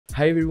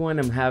Hi everyone,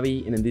 I'm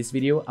Javi, and in this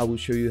video I will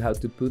show you how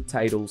to put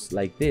titles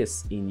like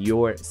this in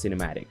your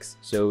cinematics.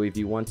 So if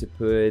you want to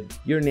put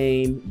your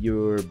name,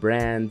 your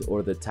brand,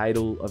 or the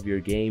title of your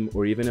game,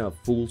 or even a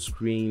full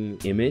screen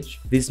image,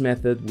 this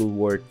method will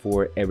work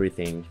for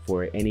everything,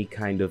 for any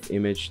kind of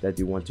image that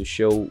you want to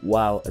show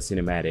while a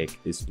cinematic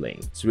is playing.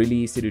 It's really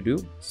easy to do,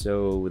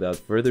 so without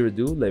further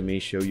ado, let me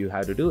show you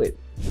how to do it.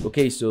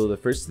 Okay, so the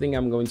first thing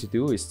I'm going to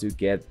do is to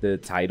get the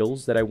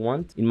titles that I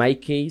want. In my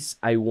case,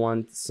 I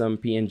want some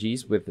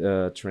PNGs with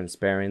a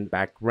transparent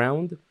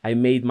background. I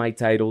made my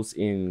titles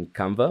in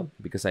Canva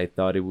because I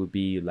thought it would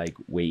be like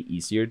way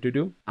easier to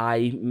do.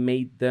 I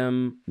made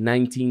them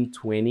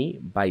 1920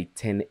 by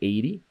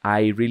 1080.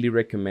 I really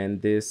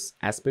recommend this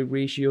aspect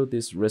ratio,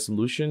 this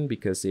resolution,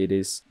 because it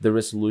is the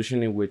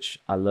resolution in which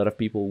a lot of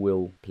people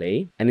will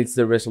play. And it's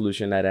the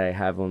resolution that I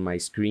have on my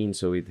screen,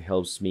 so it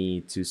helps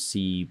me to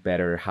see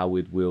better how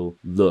it will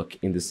look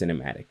in the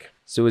cinematic.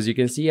 So as you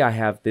can see, I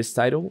have this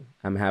title,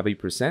 I'm Happy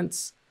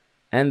Presents,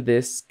 and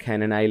this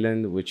Cannon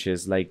Island, which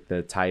is like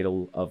the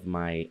title of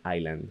my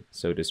island,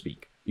 so to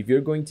speak. If you're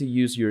going to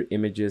use your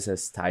images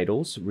as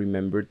titles,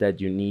 remember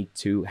that you need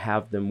to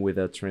have them with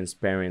a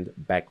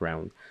transparent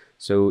background.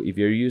 So if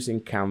you're using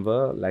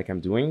Canva, like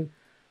I'm doing,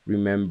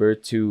 remember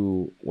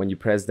to, when you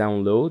press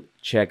download,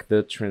 check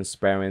the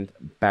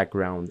transparent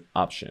background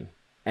option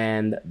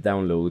and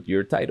download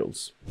your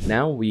titles.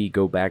 Now we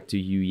go back to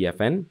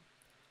UEFN.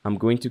 I'm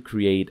going to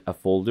create a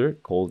folder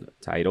called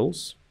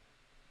titles.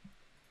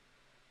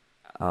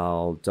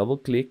 I'll double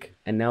click,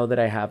 and now that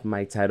I have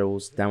my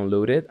titles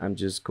downloaded, I'm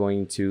just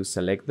going to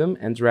select them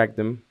and drag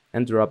them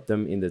and drop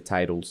them in the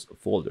titles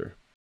folder.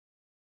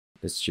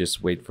 Let's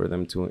just wait for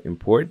them to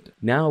import.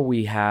 Now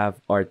we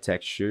have our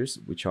textures,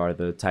 which are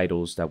the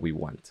titles that we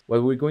want.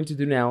 What we're going to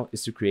do now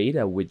is to create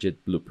a widget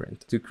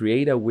blueprint. To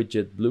create a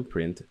widget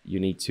blueprint, you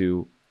need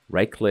to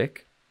right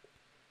click,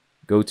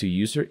 go to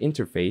user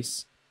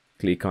interface,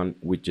 click on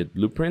widget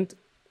blueprint,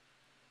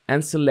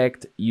 and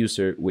select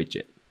user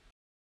widget.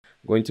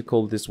 I'm going to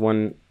call this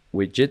one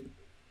widget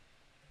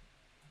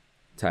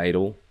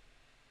title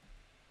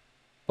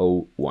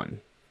 01.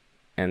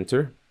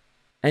 Enter.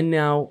 And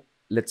now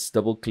let's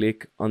double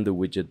click on the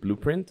widget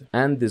blueprint,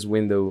 and this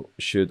window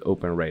should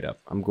open right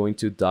up. I'm going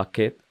to dock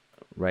it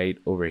right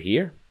over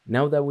here.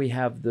 Now that we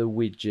have the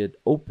widget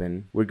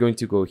open, we're going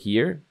to go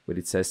here where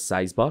it says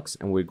size box,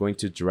 and we're going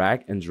to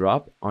drag and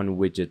drop on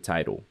widget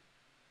title.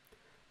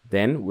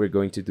 Then we're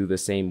going to do the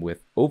same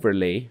with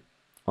overlay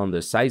on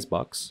the size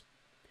box.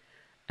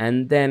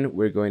 And then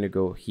we're going to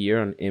go here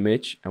on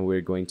image, and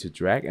we're going to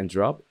drag and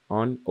drop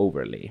on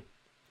overlay.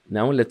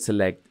 Now let's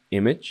select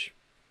image.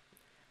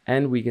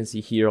 And we can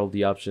see here all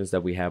the options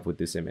that we have with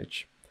this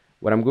image.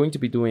 What I'm going to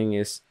be doing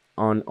is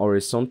on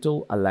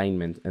horizontal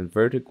alignment and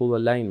vertical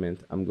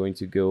alignment, I'm going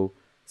to go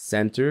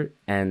center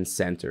and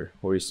center,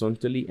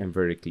 horizontally and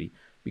vertically,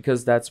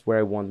 because that's where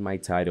I want my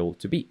title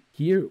to be.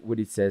 Here, where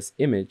it says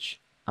image,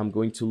 I'm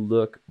going to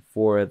look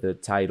for the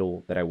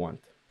title that I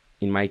want.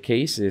 In my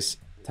case, is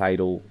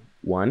title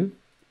 1.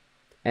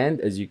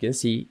 And as you can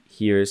see,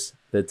 here's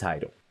the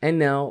title. And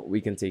now we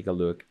can take a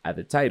look at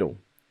the title.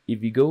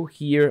 If you go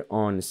here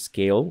on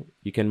scale,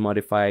 you can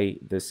modify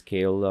the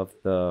scale of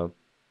the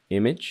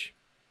image.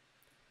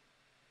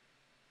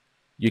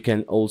 You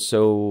can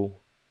also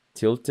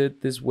tilt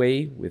it this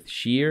way with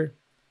shear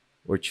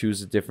or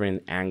choose a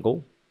different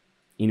angle.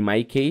 In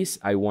my case,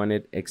 I want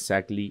it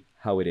exactly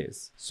how it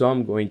is, so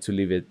I'm going to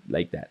leave it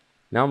like that.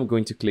 Now I'm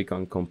going to click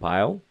on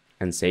compile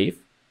and save.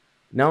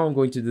 Now I'm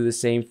going to do the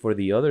same for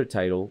the other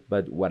title,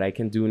 but what I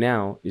can do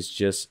now is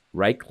just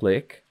right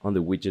click on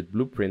the widget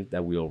blueprint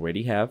that we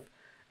already have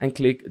and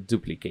click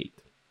duplicate.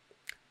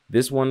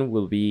 This one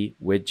will be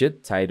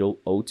widget title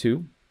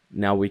 02.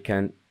 Now we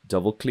can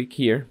double click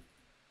here.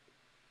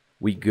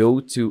 We go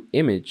to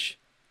image,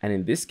 and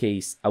in this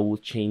case, I will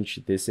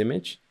change this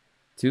image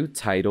to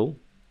title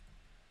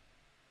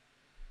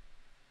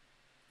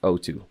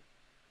 02.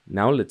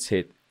 Now let's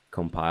hit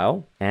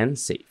compile and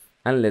save.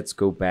 And let's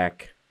go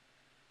back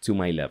to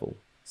my level.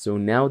 So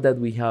now that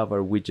we have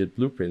our widget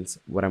blueprints,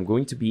 what I'm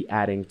going to be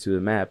adding to the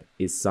map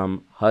is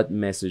some HUD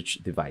Message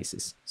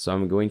Devices. So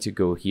I'm going to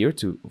go here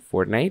to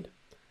Fortnite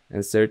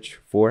and search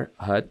for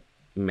HUD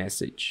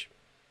Message.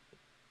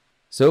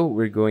 So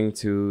we're going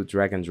to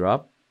drag and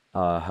drop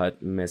a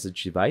HUD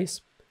Message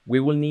Device. We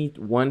will need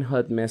one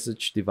HUD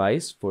Message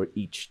Device for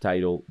each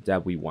title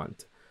that we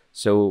want.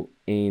 So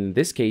in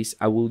this case,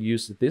 I will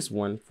use this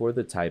one for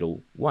the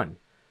title 1.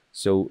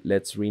 So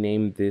let's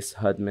rename this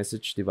HUD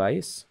Message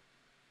Device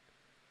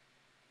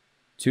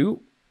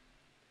to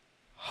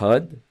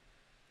HUD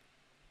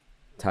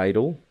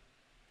Title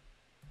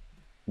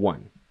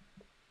 1.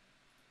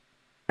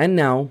 And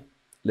now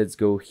let's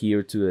go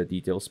here to the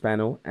details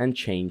panel and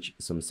change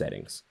some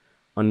settings.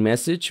 On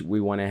message, we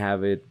want to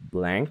have it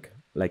blank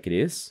like it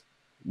is.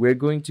 We're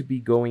going to be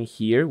going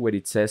here where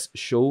it says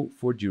show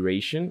for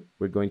duration.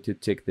 We're going to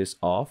tick this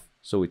off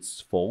so it's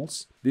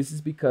false. This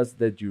is because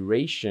the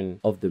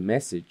duration of the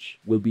message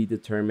will be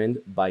determined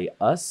by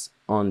us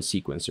on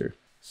Sequencer.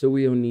 So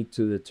we don't need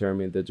to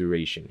determine the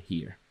duration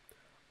here.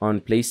 On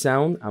play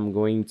sound, I'm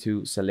going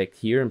to select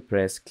here and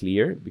press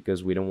clear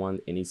because we don't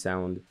want any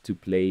sound to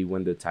play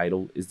when the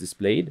title is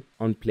displayed.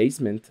 On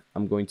placement,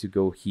 I'm going to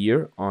go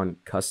here on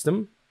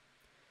custom,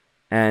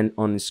 and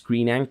on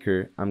screen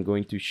anchor, I'm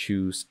going to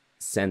choose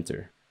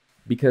center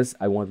because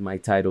I want my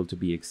title to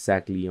be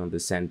exactly on the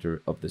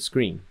center of the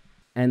screen.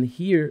 And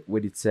here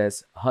where it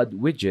says HUD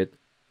widget,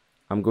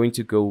 I'm going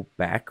to go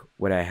back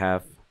where I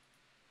have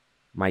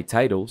my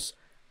titles,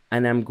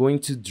 and I'm going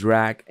to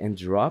drag and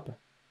drop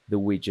the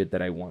widget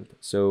that I want.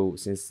 So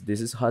since this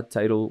is HUD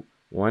title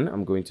 1,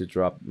 I'm going to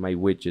drop my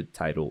widget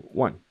title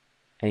 1.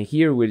 And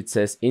here where it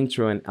says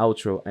intro and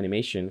outro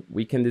animation,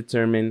 we can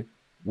determine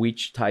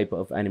which type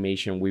of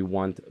animation we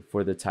want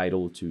for the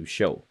title to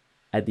show.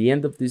 At the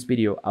end of this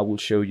video, I will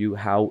show you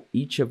how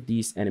each of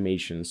these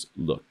animations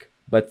look.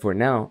 But for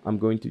now, I'm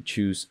going to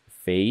choose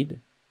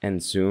fade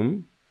and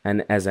zoom.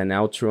 And as an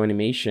outro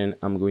animation,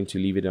 I'm going to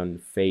leave it on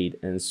fade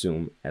and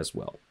zoom as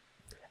well.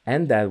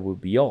 And that will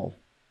be all.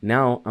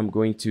 Now I'm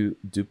going to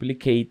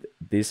duplicate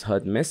this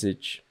HUD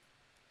message,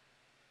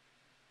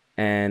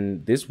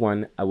 and this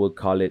one I will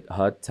call it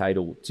HUD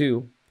title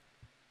 2.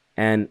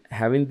 And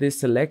having this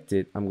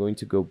selected, I'm going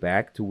to go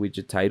back to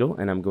widget title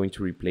and I'm going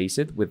to replace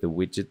it with the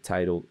widget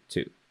title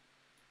 2.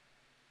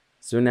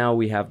 So now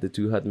we have the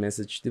two HUD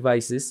message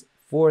devices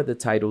for the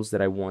titles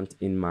that I want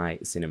in my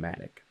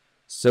cinematic.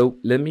 So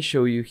let me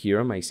show you here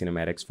on my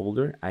cinematics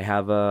folder. I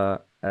have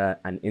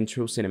an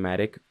intro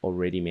cinematic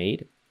already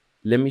made.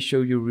 Let me show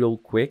you real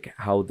quick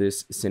how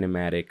this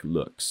cinematic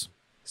looks.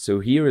 So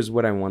here is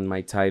what I want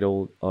my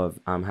title of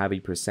I'm Happy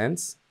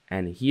Presents,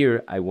 and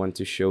here I want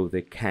to show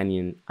the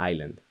Canyon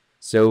Island.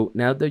 So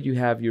now that you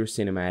have your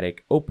cinematic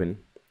open,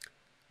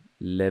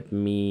 let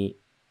me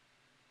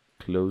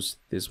close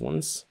this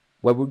once.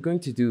 What we're going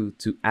to do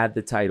to add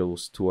the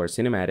titles to our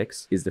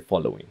cinematics is the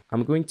following.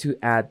 I'm going to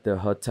add the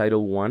HUD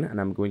title 1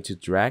 and I'm going to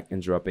drag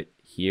and drop it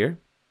here.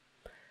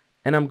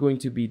 And I'm going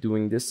to be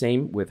doing the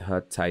same with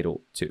HUD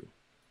title 2.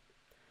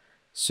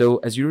 So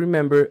as you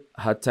remember,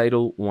 HUD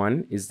title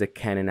 1 is the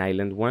Canyon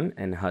Island one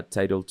and HUD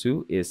title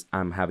 2 is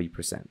I'm Happy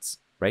Presents,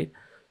 right?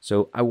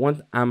 So I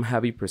want I'm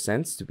Happy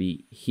Presents to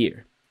be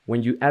here.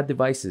 When you add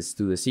devices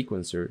to the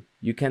sequencer,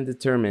 you can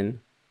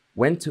determine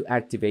when to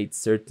activate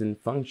certain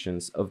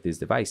functions of these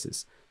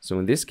devices. So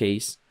in this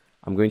case,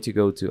 I'm going to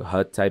go to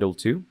HUD title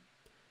 2,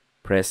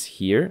 press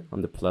here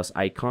on the plus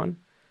icon,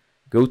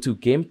 go to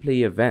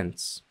gameplay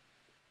events.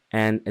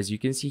 And as you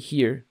can see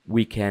here,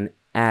 we can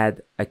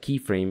add a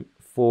keyframe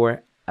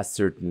for a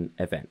certain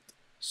event.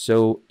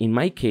 So in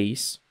my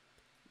case,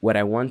 what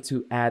I want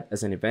to add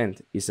as an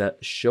event is a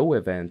show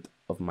event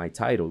of my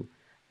title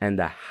and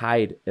a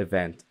hide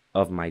event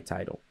of my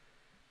title.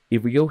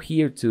 If we go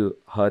here to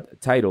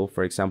HUD title,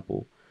 for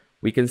example,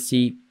 we can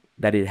see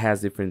that it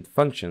has different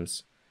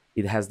functions.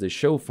 It has the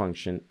show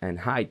function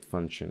and hide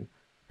function,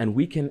 and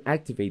we can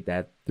activate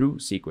that through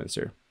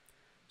sequencer.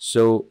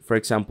 So for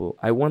example,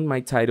 I want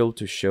my title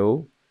to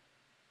show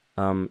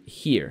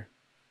here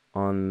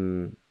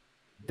on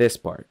this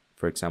part,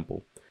 for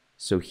example.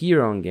 So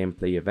here on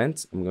gameplay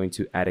events, I'm going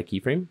to add a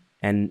keyframe.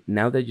 And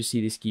now that you see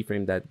this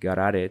keyframe that got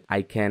added,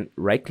 I can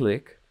right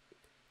click,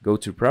 go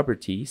to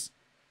properties,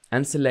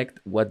 and select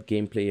what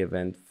gameplay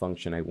event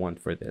function I want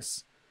for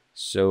this.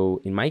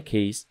 So in my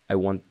case, I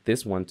want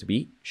this one to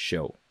be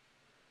show.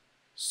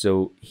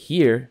 So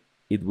here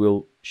it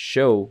will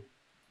show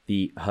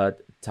the HUD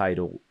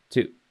title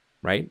 2,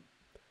 right?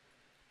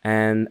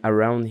 And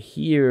around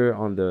here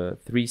on the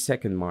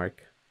 3-second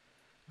mark,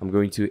 I'm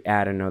going to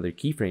add another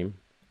keyframe,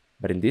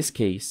 but in this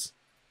case,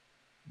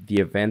 the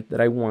event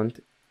that I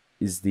want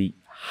is the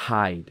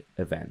hide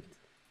event.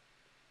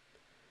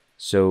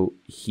 So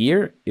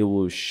here it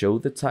will show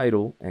the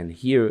title and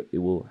here it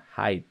will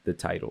hide the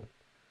title.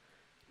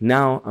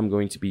 Now I'm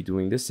going to be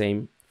doing the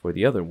same for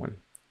the other one,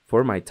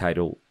 for my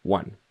title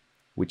 1,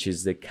 which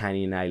is the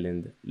Canyon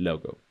Island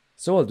logo.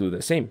 So I'll do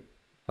the same.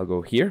 I'll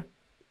go here.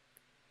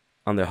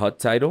 On the HUD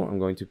title, I'm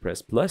going to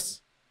press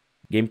plus,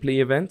 gameplay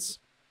events.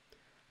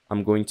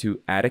 I'm going to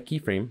add a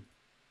keyframe.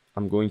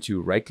 I'm going to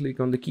right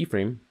click on the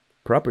keyframe,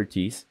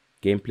 properties,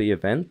 gameplay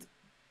event,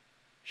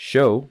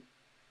 show.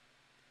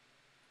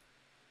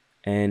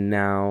 And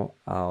now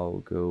I'll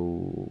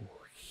go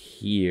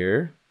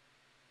here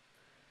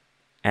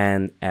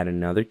and add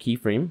another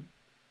keyframe,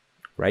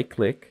 right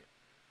click,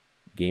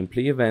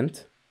 gameplay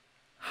event,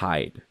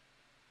 hide.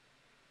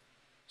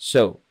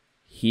 So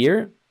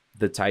here,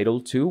 the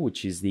title 2,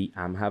 which is the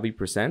I'm Happy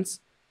Presents,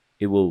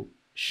 it will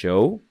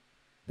show,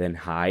 then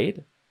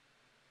hide.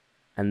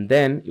 And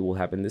then it will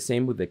happen the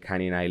same with the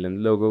Canyon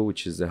Island logo,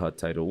 which is the HUD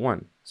title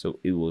 1. So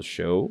it will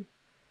show,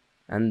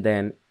 and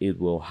then it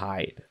will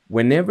hide.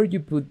 Whenever you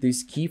put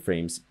these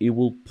keyframes, it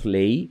will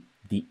play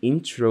the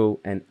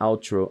intro and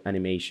outro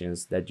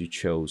animations that you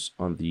chose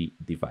on the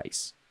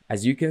device.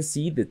 As you can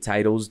see, the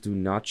titles do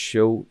not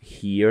show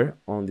here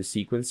on the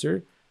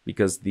sequencer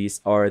because these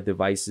are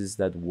devices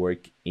that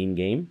work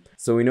in-game.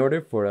 So in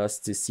order for us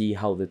to see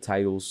how the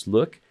titles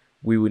look,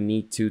 we would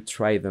need to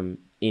try them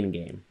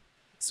in-game.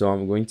 So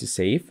I'm going to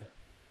save.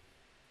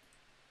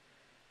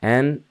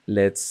 And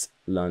let's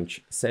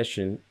launch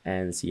session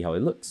and see how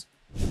it looks.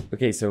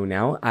 Okay, so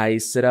now I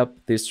set up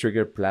this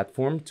trigger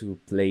platform to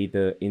play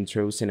the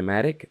intro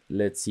cinematic.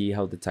 Let's see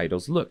how the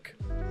titles look.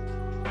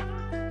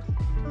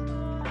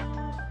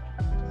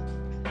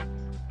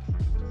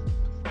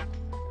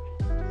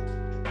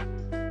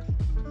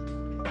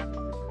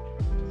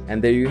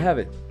 And there you have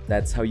it.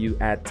 That's how you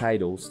add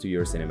titles to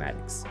your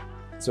cinematics.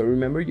 So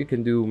remember, you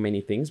can do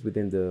many things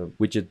within the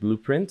widget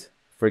blueprint.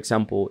 For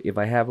example, if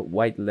I have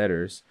white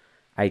letters,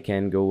 I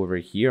can go over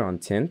here on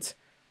tint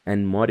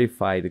and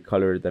modify the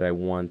color that I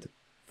want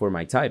for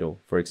my title,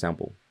 for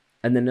example.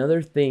 And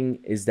another thing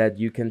is that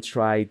you can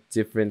try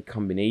different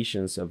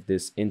combinations of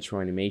this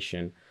intro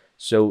animation.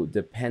 So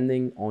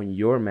depending on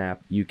your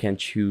map, you can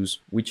choose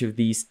which of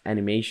these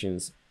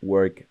animations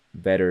work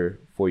better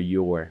for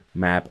your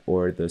map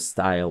or the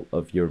style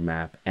of your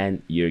map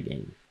and your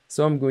game.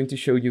 So I'm going to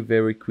show you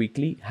very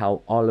quickly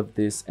how all of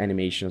these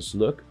animations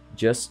look,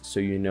 just so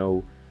you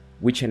know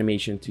which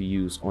animation to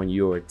use on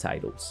your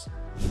titles.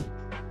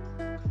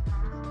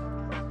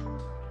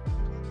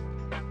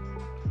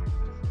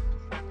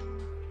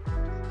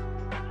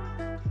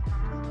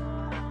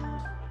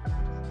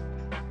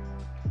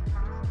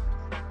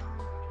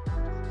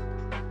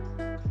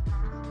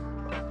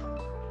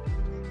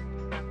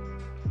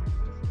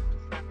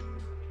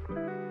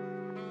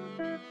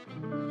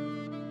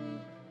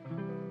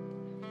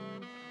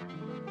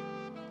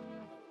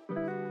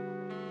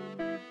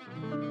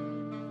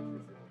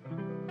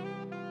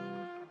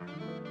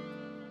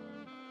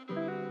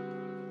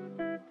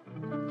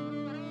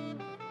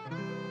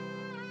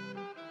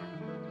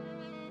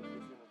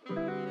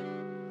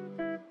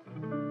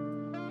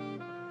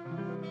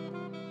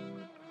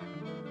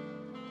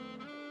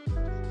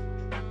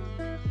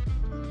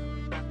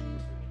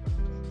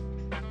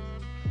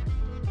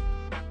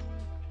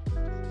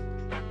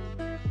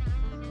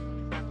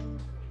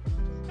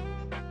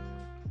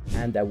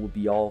 And that will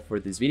be all for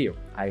this video.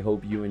 I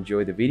hope you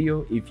enjoyed the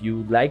video. If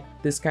you like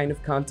this kind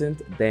of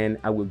content, then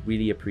I would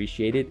really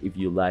appreciate it if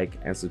you like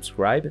and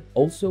subscribe.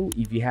 Also,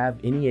 if you have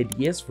any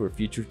ideas for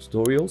future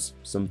tutorials,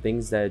 some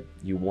things that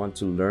you want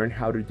to learn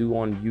how to do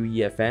on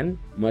UEFN,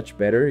 much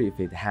better if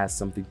it has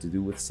something to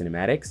do with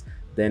cinematics,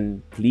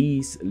 then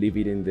please leave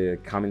it in the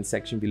comment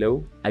section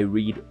below. I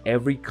read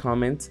every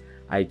comment.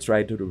 I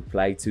try to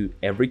reply to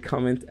every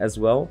comment as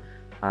well.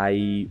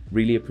 I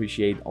really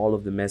appreciate all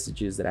of the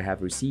messages that I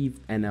have received,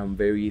 and I'm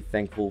very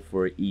thankful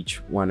for each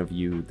one of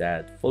you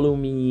that follow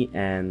me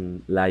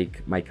and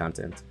like my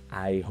content.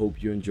 I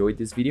hope you enjoyed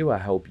this video. I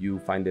hope you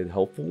find it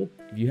helpful.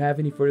 If you have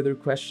any further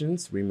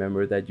questions,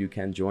 remember that you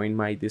can join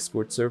my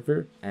Discord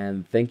server,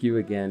 and thank you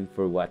again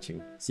for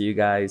watching. See you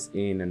guys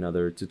in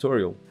another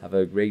tutorial. Have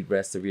a great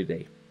rest of your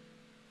day.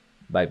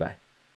 Bye bye.